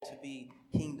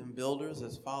builders,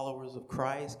 as followers of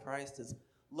Christ. Christ is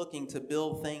looking to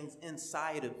build things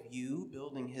inside of you,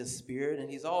 building his spirit. And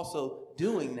he's also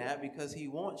doing that because he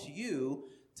wants you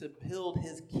to build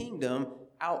his kingdom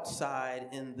outside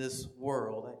in this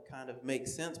world. That kind of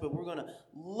makes sense. But we're going to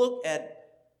look at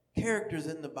characters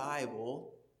in the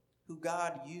Bible who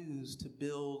God used to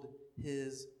build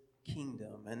his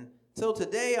kingdom. And so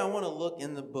today I want to look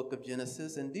in the book of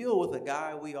Genesis and deal with a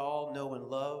guy we all know and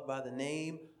love by the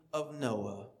name of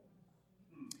Noah.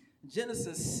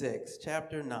 Genesis 6,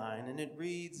 chapter 9, and it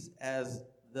reads as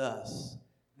thus.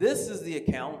 This is the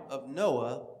account of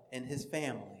Noah and his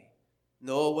family.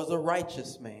 Noah was a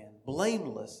righteous man,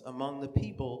 blameless among the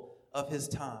people of his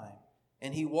time,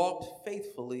 and he walked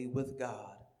faithfully with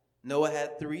God. Noah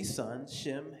had 3 sons,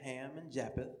 Shem, Ham, and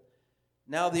Japheth.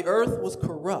 Now the earth was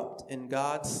corrupt in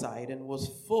God's sight and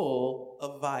was full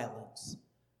of violence.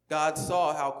 God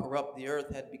saw how corrupt the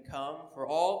earth had become, for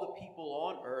all the people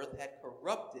on earth had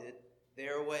corrupted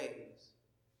their ways.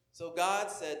 So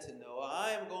God said to Noah,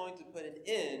 I am going to put an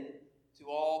end to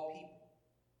all people,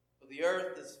 for the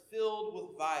earth is filled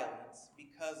with violence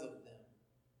because of them.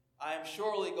 I am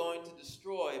surely going to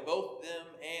destroy both them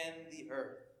and the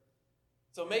earth.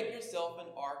 So make yourself an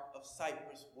ark of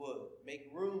cypress wood.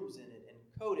 Make rooms in it and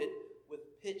coat it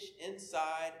with pitch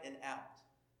inside and out.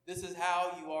 This is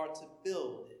how you are to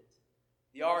build it.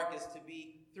 The ark is to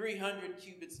be 300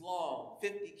 cubits long,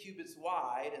 50 cubits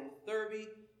wide, and 30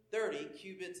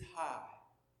 cubits high.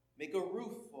 Make a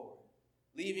roof for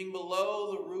it, leaving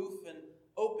below the roof an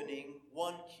opening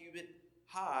 1 cubit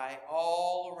high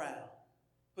all around.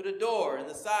 Put a door in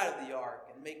the side of the ark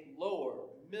and make lower,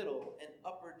 middle, and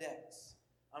upper decks.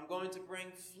 I'm going to bring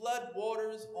flood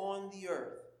waters on the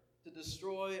earth to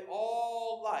destroy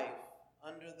all life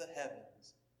under the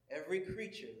heavens, every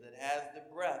creature that has the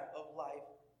breath of life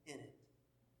in it.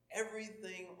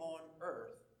 Everything on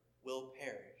earth will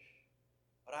perish,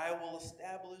 but I will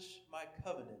establish my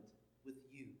covenant with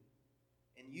you,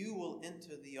 and you will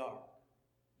enter the ark,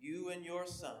 you and your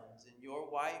sons and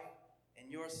your wife and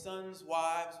your sons'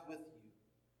 wives with you.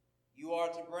 You are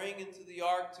to bring into the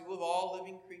ark 2 of all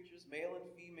living creatures, male and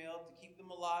female, to keep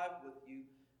them alive with you.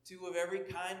 2 of every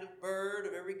kind of bird,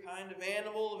 of every kind of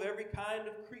animal, of every kind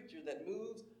of creature that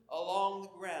moves along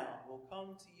the ground will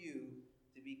come to you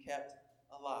to be kept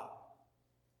alive.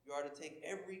 You are to take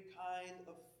every kind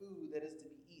of food that is to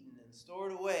be eaten and store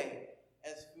it away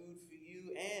as food for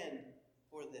you and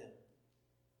for them.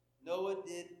 Noah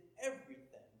did everything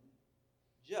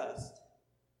just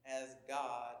as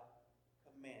God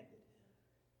commanded him.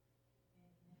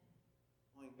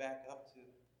 Going back up to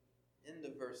end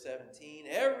of verse 17,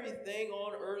 everything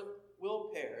on earth will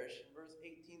perish. Verse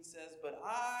 18 says, but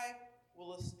I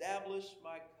will establish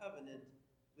my covenant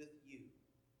with you,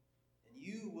 and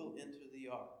you will enter the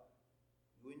ark,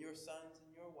 you and your sons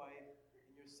and your wife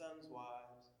and your sons'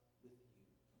 wives with you.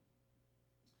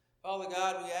 Father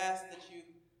God, we ask that you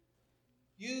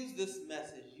use this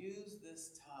message, use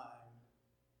this time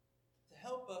to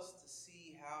help us to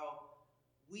see how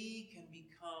we can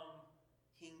become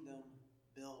kingdom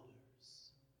builders.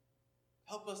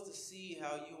 Help us to see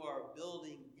how you are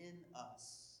building in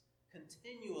us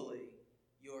continually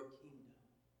your kingdom,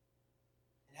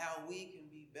 and how we can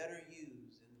be better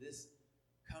used in this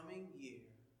coming year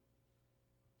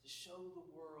to show the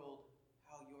world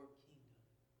how your kingdom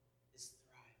is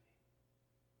thriving.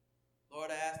 Lord,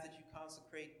 I ask that you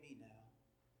consecrate me now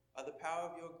by the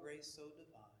power of your grace so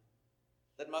divine.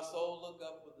 Let my soul look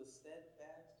up with a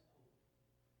steadfast hope.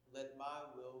 Let my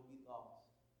will be lost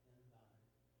in thine.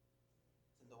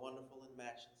 It's in the wonderful and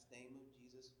matchless name of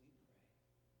Jesus we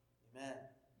pray. Amen.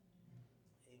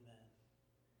 Amen.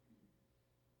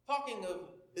 Talking of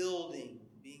building,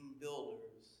 being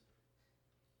builders,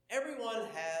 everyone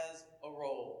has a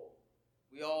role.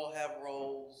 We all have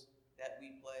roles that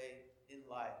we play in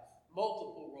life,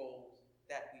 multiple roles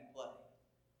that we play.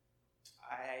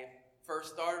 I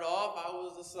first started off, I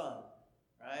was a son,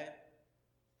 right?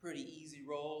 Pretty easy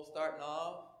role starting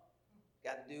off.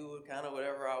 Got to do kind of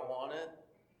whatever I wanted.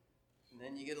 And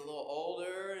then you get a little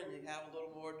older and you have a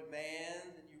little more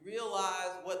demands and you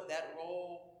realize what that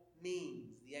role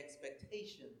means, the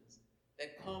expectations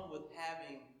that come with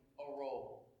having a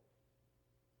role.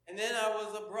 And then I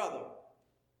was a brother.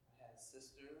 I had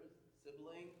sisters,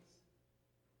 siblings,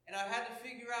 and I had to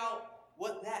figure out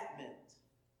what that meant.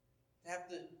 To have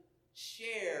to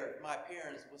share my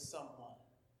parents with someone.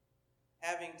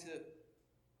 Having to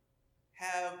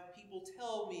have people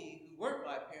tell me who weren't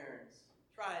my parents,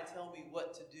 try and tell me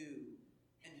what to do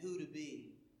and who to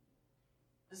be.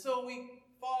 And so we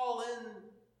fall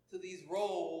into these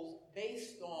roles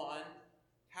based on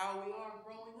how we are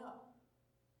growing up.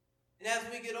 And as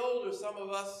we get older, some of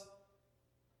us,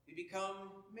 we become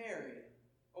married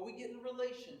or we get in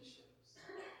relationships.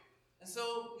 And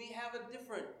so we have a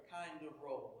different kind of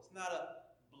role. It's not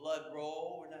a blood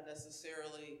role. We're not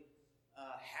necessarily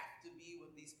have to be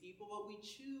with these people, but we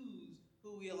choose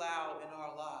who we allow in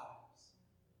our lives.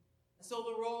 And so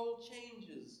the role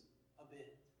changes a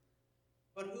bit.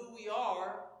 But who we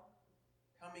are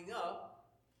coming up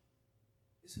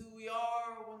is who we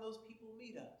are when those people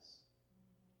meet us.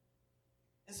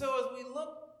 And so as we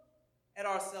look at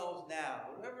ourselves now,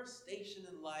 whatever station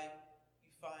in life you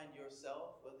find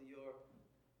yourself, whether you're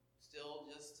still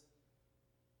just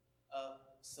a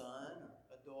son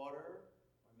or a daughter,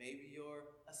 or maybe you're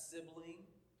a sibling,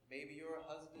 maybe you're a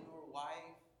husband or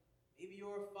wife, maybe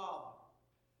you're a father,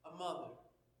 a mother,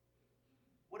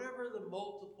 whatever the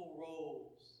multiple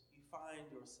roles you find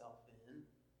yourself in,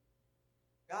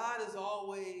 God is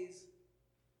always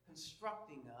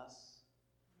constructing us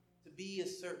to be a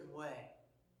certain way.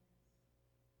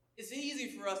 It's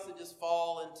easy for us to just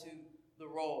fall into the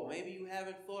role. Maybe you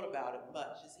haven't thought about it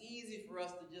much. It's easy for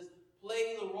us to just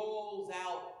play the roles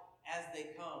out as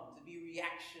they come, to be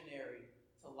reactionary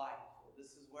to life. Well,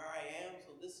 this is where I am,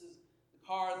 so this is the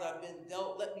cards I've been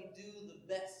dealt. Let me do the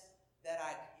best that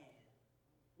I can.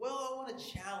 Well, I want to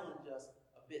challenge us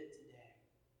a bit today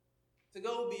to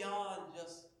go beyond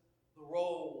just the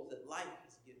roles that life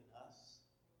has given us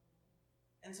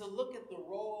and to look at the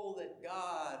role that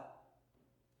God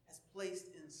has placed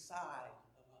inside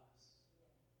of us.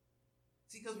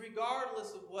 See, because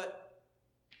regardless of what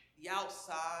the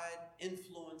outside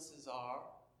influences are,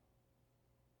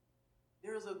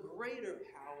 there is a greater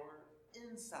power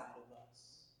inside of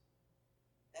us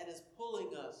that is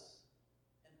pulling us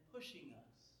and pushing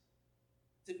us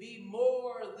to be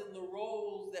more than the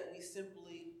roles that we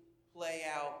simply play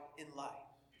out in life.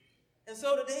 And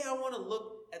so today I want to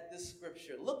look at this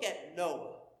scripture. Look at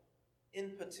Noah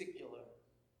in particular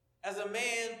as a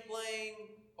man playing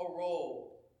a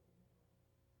role,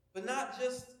 but not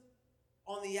just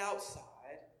on the outside,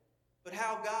 but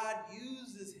how God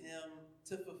uses him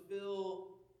to fulfill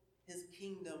his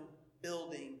kingdom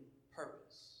building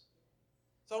purpose.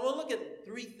 So I want to look at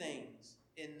three things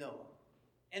in Noah.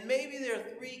 And maybe there are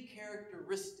three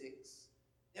characteristics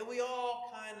that we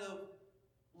all kind of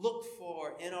look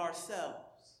for in ourselves.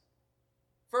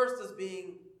 First is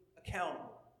being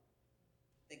accountable.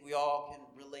 I think we all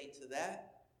can relate to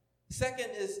that.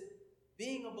 Second is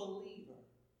being a believer.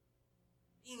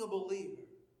 Being a believer.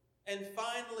 And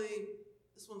finally,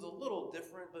 this one's a little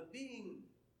different, but being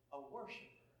a worshiper.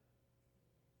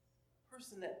 A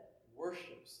person that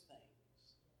worships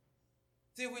things.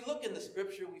 See, if we look in the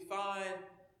scripture, we find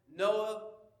Noah,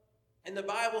 and the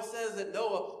Bible says that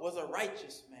Noah was a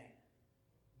righteous man,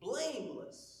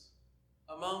 blameless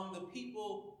among the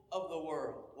people of the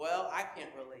world. Well, I can't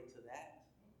relate to that.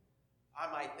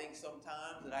 I might think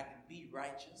sometimes that I can be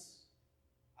righteous.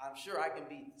 I'm sure I can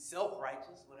be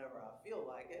self-righteous whenever I feel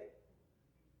like it.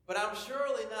 But I'm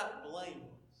surely not blameless.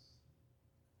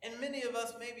 And many of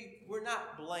us, maybe we're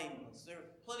not blameless. There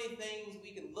are plenty of things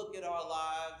we can look at our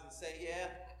lives and say, yeah,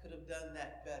 I could have done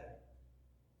that better.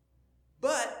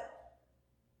 But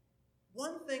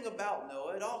one thing about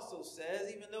Noah, it also says,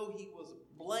 even though he was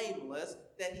blameless,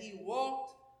 that he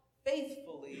walked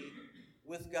faithfully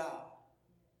with God.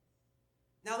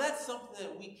 Now that's something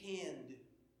that we can do.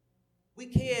 We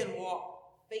can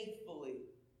walk faithfully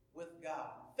with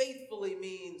God. Faithfully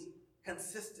means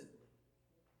consistently,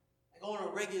 like on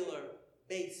a regular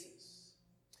basis.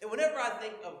 And whenever I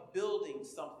think of building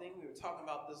something, we were talking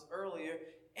about this earlier,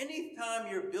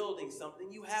 anytime you're building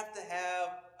something, you have to have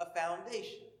a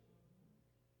foundation.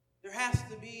 There has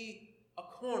to be a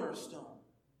cornerstone,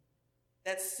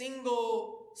 that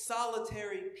single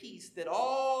solitary piece that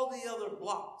all the other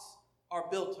blocks are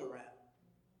built around.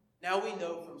 Now we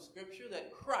know from Scripture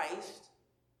that Christ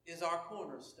is our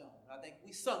cornerstone. I think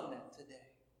we sung that today.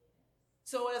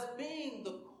 So as being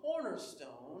the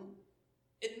cornerstone,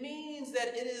 it means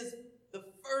that it is the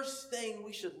first thing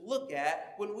we should look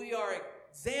at when we are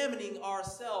examining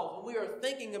ourselves, when we are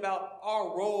thinking about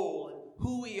our role and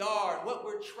who we are and what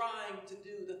we're trying to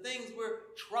do, the things we're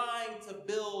trying to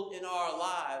build in our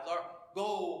lives, our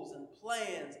goals and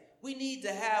plans. We need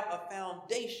to have a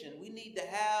foundation. We need to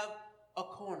have a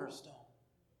cornerstone.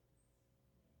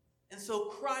 And so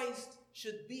Christ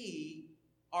should be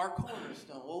our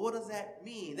cornerstone. Well, what does that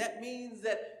mean? That means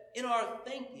that in our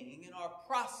thinking, in our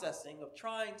processing of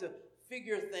trying to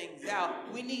figure things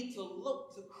out, we need to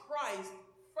look to Christ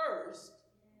first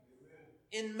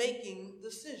in making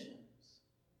decisions.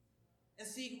 And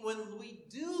see, when we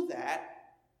do that,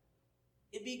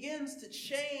 it begins to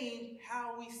change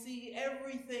how we see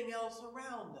everything else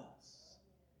around us.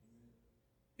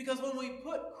 Because when we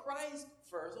put Christ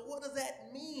first, well, what does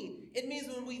that mean? It means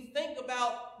when we think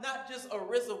about not just a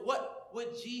risk of what would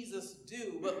Jesus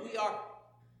do, but we are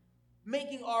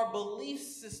making our belief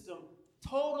system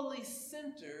totally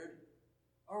centered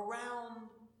around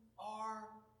our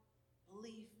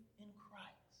belief in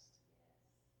Christ.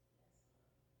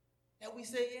 That we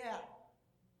say, yeah,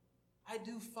 I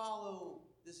do follow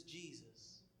this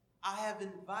Jesus. I have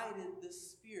invited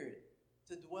this Spirit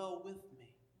to dwell with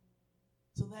me.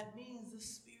 So that means the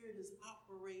Spirit is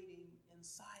operating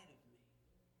inside of me.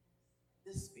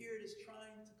 The Spirit is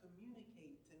trying to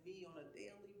communicate to me on a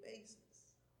daily basis.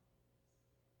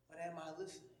 But am I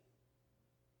listening?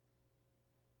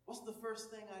 What's the first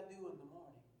thing I do in the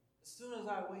morning? As soon as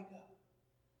I wake up,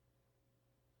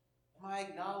 am I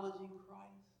acknowledging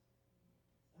Christ?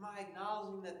 Am I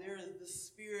acknowledging that there is this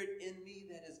Spirit in me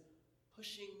that is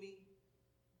pushing me,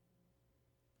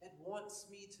 that wants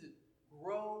me to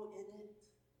grow in it?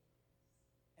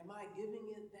 Am I giving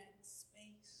it that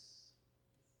space?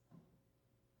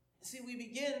 See, we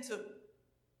begin to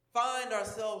find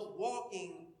ourselves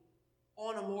walking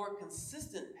on a more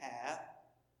consistent path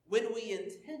when we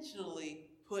intentionally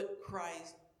put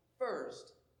Christ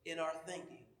first in our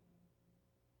thinking.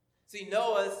 See,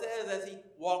 Noah says as he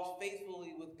walked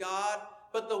faithfully with God,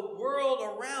 but the world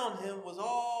around him was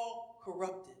all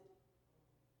corrupted.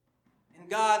 In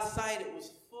God's sight, it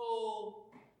was full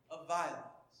of violence.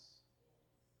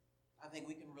 I think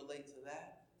we can relate to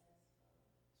that.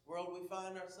 This world we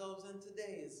find ourselves in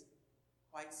today is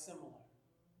quite similar.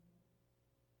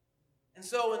 And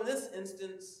so in this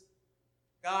instance,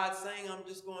 God's saying, I'm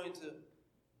just going to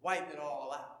wipe it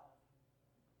all out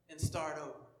and start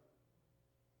over.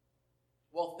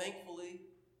 Well, thankfully,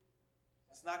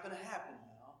 that's not going to happen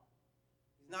now.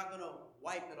 He's not going to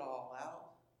wipe it all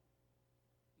out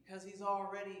because he's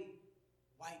already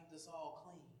wiped us all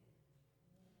clean.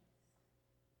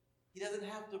 He doesn't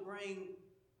have to bring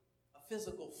a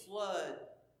physical flood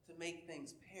to make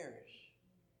things perish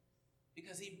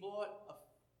because he brought a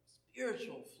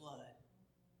spiritual flood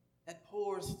that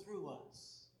pours through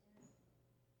us.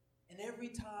 And every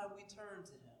time we turn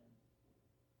to him,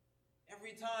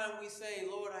 every time we say,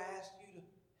 Lord, I ask you to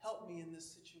help me in this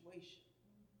situation.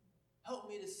 Help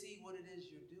me to see what it is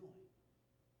you're doing.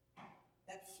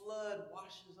 That flood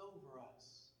washes over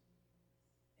us.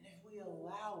 And if we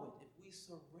allow it, if we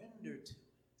surrender to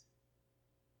it,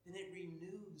 then it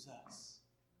renews us.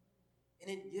 And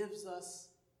it gives us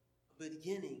a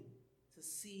beginning to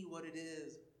see what it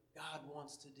is God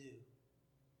wants to do.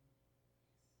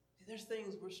 See, there's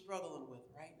things we're struggling with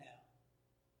right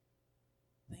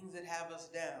now. Things that have us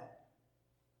down.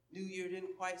 New Year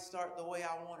didn't quite start the way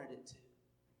I wanted it to.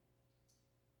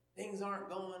 Things aren't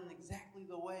going exactly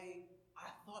the way I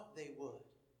thought they would.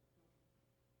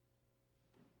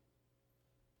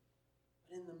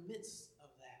 But in the midst of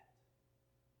that,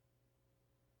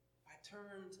 if I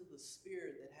turn to the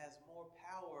Spirit that has more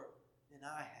power than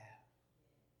I have,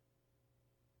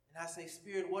 and I say,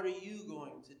 Spirit, what are you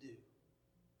going to do?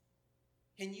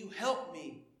 Can you help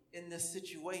me in this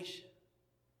situation?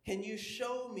 Can you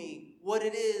show me what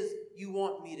it is you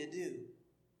want me to do?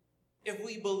 If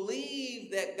we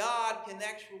believe that God can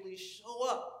actually show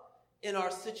up in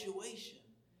our situation,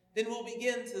 then we'll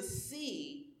begin to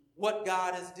see what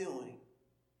God is doing.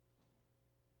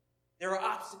 There are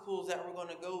obstacles that we're going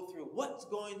to go through. What's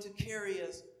going to carry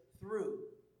us through?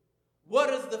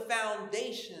 What is the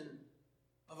foundation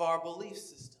of our belief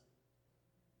system?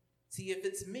 See, if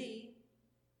it's me,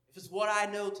 if it's what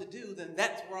I know to do, then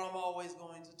that's where I'm always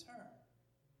going to turn.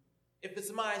 If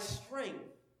it's my strength,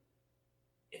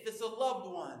 if it's a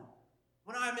loved one,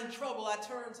 when I'm in trouble, I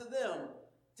turn to them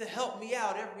to help me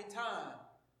out every time.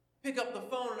 Pick up the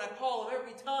phone and I call them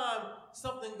every time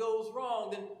something goes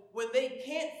wrong. Then when they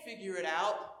can't figure it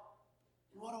out,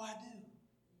 what do I do?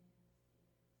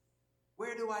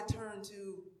 Where do I turn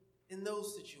to in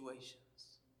those situations?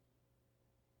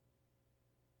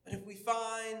 But if we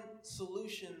find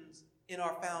solutions in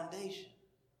our foundation,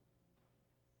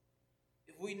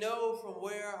 if we know from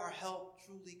where our help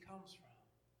truly comes from,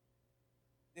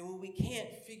 then when we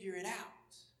can't figure it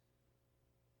out,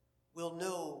 we'll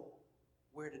know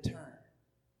where to turn.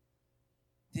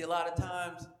 See, a lot of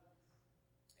times,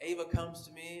 Ava comes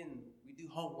to me and we do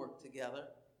homework together.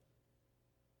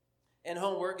 And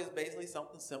homework is basically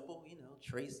something simple,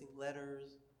 tracing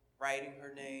letters, writing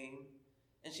her name.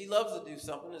 And she loves to do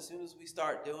something. As soon as we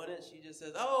start doing it, she just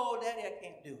says, oh, Daddy, I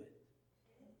can't do it.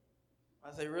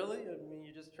 I say, really? I mean,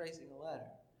 you're just tracing a letter.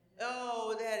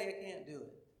 Oh, Daddy, I can't do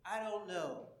it. I don't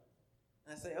know.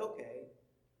 And I say, okay.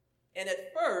 And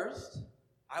at first,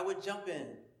 I would jump in.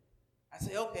 I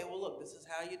say, okay, well, look, this is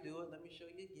how you do it. Let me show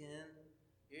you again.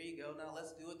 Here you go. Now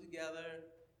let's do it together.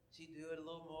 She'd do it a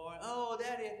little more. Oh,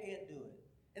 Daddy, I can't do it.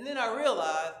 And then I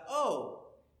realized, oh,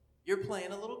 you're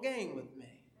playing a little game with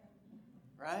me,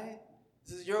 right?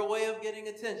 This is your way of getting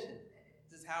attention.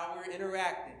 This is how we're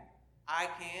interacting. I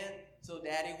can't, so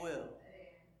Daddy will,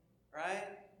 right?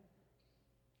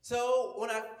 So when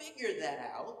I figured that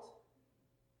out,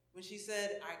 when she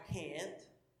said, I can't,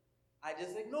 I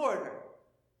just ignored her.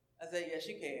 I said, yes,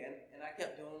 you can, and I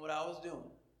kept doing what I was doing.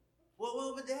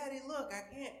 Well, but Daddy, look, I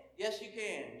can't. Yes, you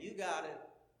can. You got it.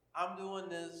 I'm doing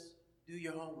this. Do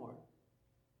your homework.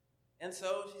 And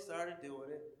so she started doing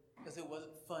it because it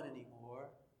wasn't fun anymore.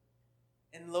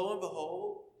 And lo and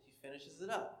behold, she finishes it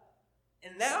up.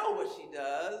 And now what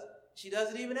she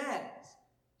does it even as.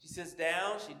 She sits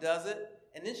down, she does it,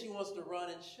 and then she wants to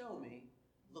run and show me,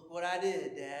 look what I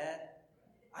did, Dad.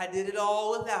 I did it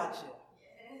all without you.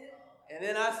 And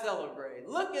then I celebrate.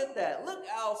 Look at that. Look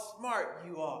how smart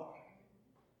you are.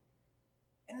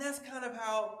 And that's kind of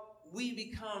how we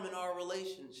become in our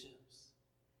relationships.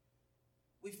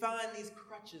 We find these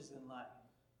crutches in life,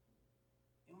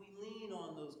 and we lean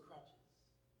on those crutches.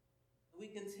 We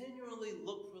continually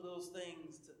look for those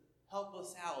things to help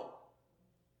us out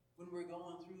when we're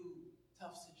going through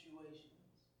tough situations.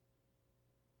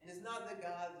 And it's not that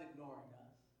God's ignoring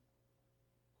us.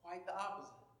 Quite the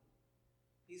opposite.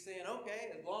 He's saying,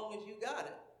 okay, as long as you got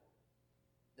it,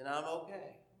 then I'm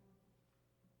okay.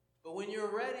 But when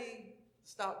you're ready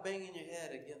to stop banging your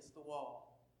head against the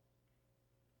wall,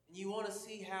 and you want to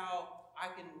see how I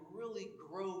can really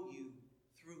grow you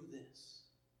through this,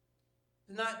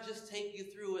 to not just take you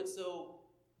through it so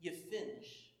you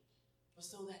finish, but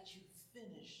so that you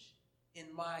finish in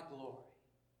my glory,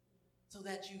 so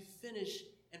that you finish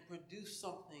and produce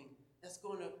something that's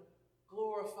going to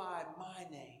glorify my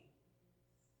name.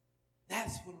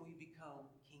 That's when we become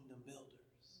kingdom builders.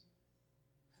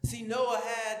 See, Noah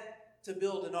had to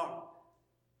build an ark.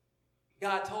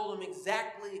 God told him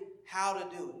exactly how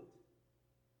to do it.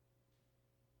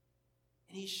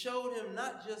 And he showed him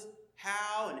not just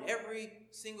how and every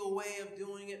single way of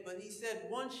doing it, but he said,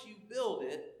 once you build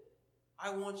it, I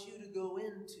want you to go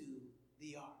into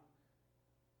the ark.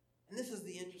 And this is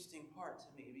the interesting part to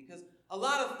me, because a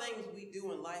lot of things we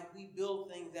do in life, we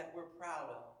build things that we're proud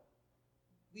of.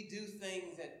 We do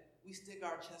things that we stick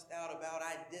our chest out about.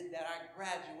 I did that. I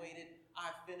graduated. I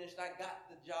finished. I got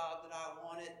the job that I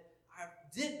wanted. I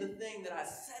did the thing that I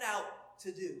set out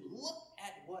to do. Look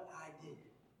at what I did.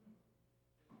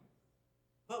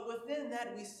 But within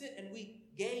that, we sit and we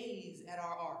gaze at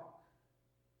our ark.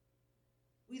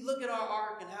 We look at our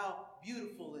ark and how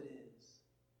beautiful it is.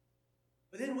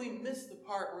 But then we miss the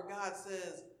part where God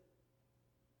says,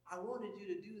 I wanted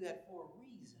you to do that for a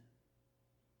reason.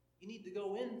 You need to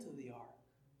go into the ark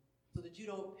so that you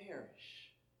don't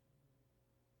perish.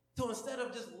 So instead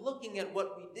of just looking at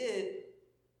what we did,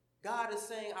 God is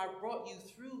saying, I brought you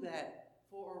through that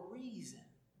for a reason.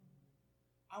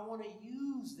 I want to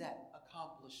use that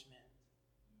accomplishment,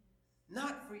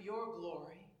 not for your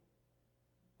glory,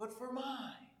 but for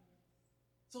mine.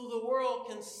 So the world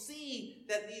can see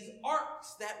that these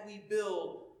arcs that we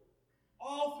build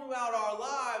all throughout our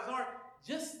lives aren't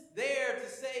just there to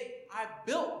say, I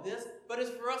built this, but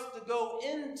it's for us to go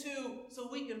into so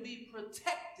we can be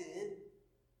protected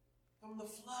from the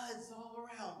floods all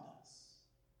around us.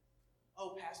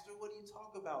 Oh, Pastor, what do you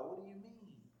talk about? What do you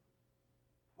mean?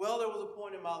 Well, there was a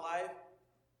point in my life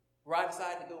where I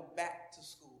decided to go back to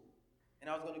school. And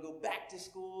I was going to go back to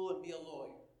school and be a lawyer.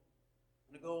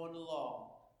 I'm going to go into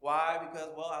law. Why? Because,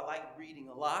 well, I like reading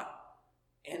a lot,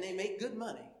 and they make good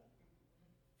money.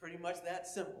 Pretty much that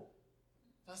simple.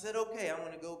 So I said, okay, I'm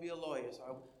going to go be a lawyer. So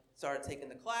I started taking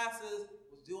the classes,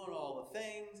 was doing all the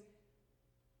things.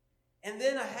 And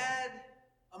then I had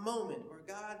a moment where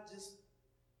God just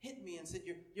hit me and said,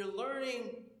 you're learning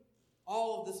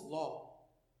all of this law,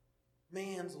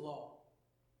 man's law.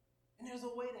 And there's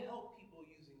a way to help people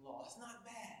using law. It's not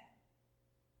bad.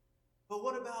 But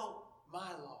what about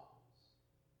my laws?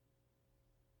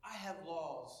 I have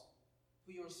laws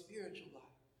for your spiritual life.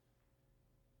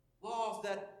 Laws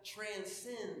that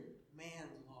transcend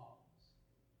man's laws.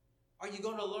 Are you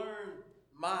going to learn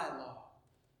my law?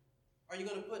 Are you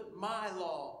going to put my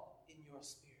law in your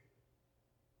spirit?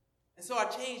 And so I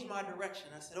changed my direction.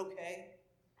 I said, okay,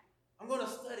 I'm going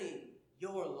to study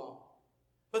your law.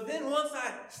 But then once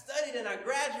I studied and I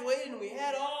graduated and we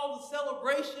had all the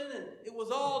celebration and it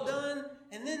was all done,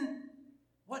 and then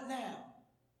what now?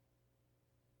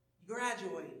 You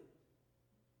graduated.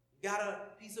 You got a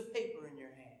piece of paper in your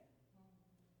hand.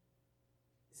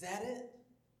 Is that it?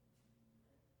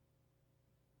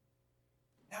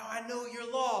 I know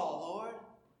your law, Lord.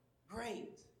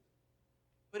 Great.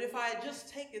 But if I had just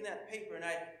taken that paper and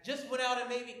I just went out and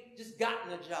maybe just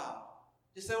gotten a job,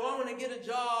 just said, well, I'm going to get a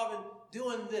job and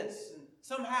doing this, and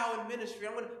somehow in ministry,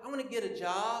 I'm going to get a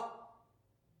job.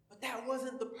 But that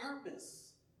wasn't the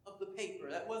purpose of the paper.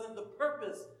 That wasn't the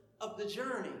purpose of the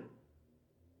journey.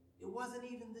 It wasn't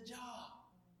even the job.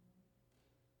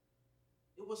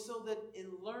 It was so that in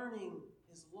learning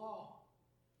his law,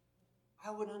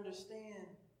 I would understand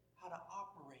how to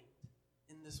operate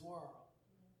in this world.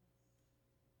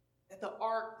 That the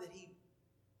ark that he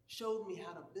showed me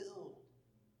how to build,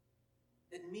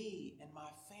 that me and my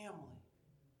family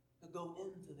could go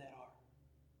into that ark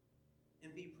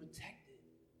and be protected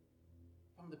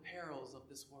from the perils of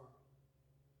this world.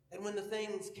 And when the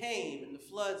things came and the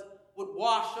floods would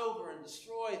wash over and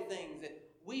destroy things, that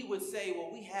we would say,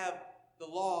 well, we have the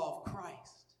law of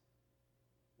Christ.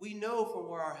 We know from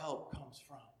where our help comes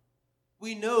from.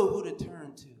 We know who to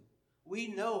turn to. We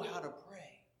know how to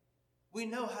pray. We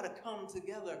know how to come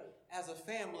together as a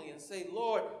family and say,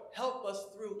 Lord, help us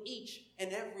through each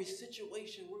and every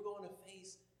situation we're going to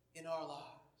face in our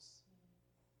lives.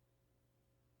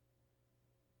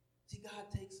 See,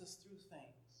 God takes us through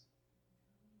things.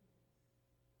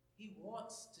 He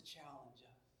wants to challenge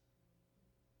us.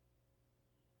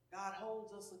 God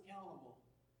holds us accountable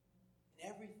in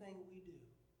everything we do,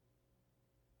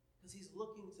 because he's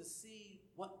looking to see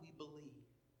what we believe,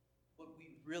 what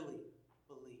we really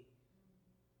believe.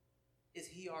 Is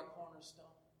he our cornerstone?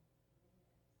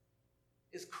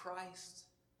 Is Christ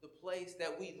the place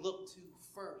that we look to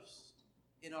first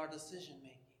in our decision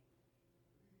making?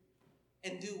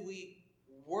 And do we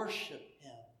worship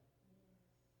him?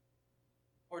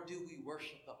 Or do we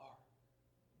worship the ark?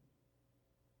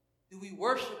 Do we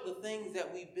worship the things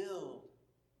that we build?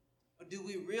 Or do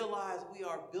we realize we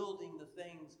are building the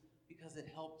things because it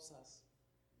helps us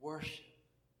worship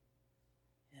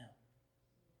him,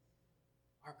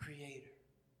 our Creator?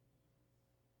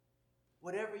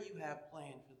 Whatever you have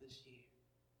planned for this year,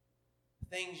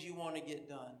 things you want to get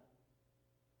done,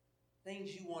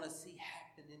 things you want to see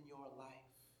happen in your life,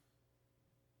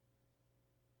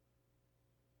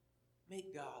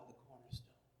 make God the cornerstone.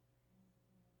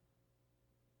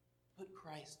 Put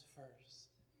Christ first.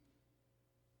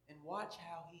 And watch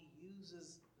how he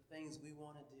uses the things we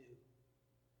want to do.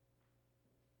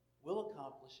 We'll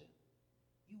accomplish it.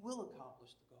 You will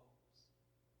accomplish the goals.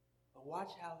 But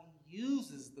watch how he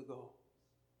uses the goals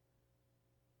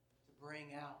to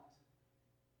bring out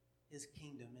his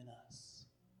kingdom in us.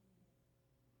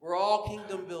 We're all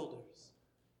kingdom builders,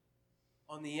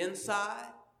 on the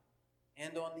inside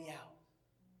and on the out.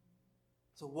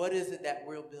 So what is it that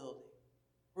we're building?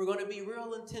 We're going to be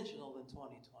real intentional in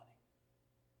 2020.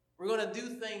 We're going to do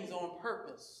things on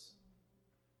purpose.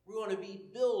 We're going to be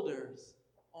builders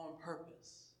on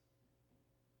purpose.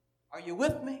 Are you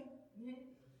with me?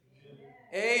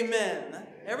 Amen.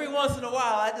 Every once in a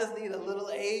while, I just need a little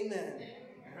amen.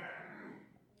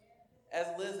 As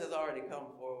Liz has already come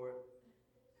forward,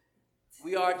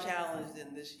 we are challenged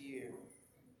in this year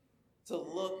to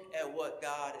look at what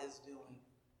God is doing.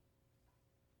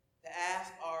 To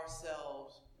ask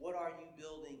ourselves, what are you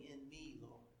building in me,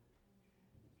 Lord?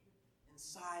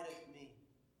 Inside of me.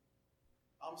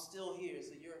 I'm still here,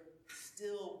 so you're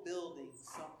still building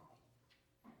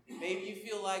something. Maybe you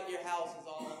feel like your house is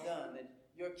all done, that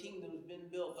your kingdom's been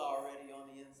built already on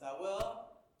the inside.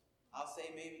 Well, I'll say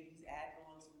maybe he's adding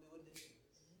on some new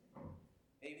additions.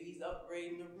 Maybe he's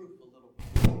upgrading the roof a little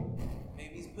bit.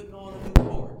 Maybe he's putting on a new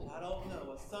porch. I don't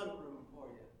know, a sunroom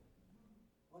for you.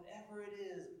 Whatever it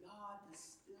is, God is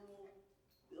still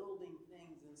building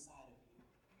things inside of you.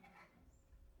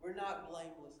 We're not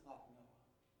blameless like Noah,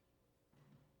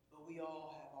 but we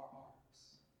all have our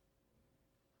arcs.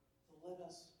 So let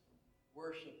us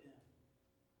worship him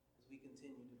as we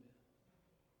continue to build.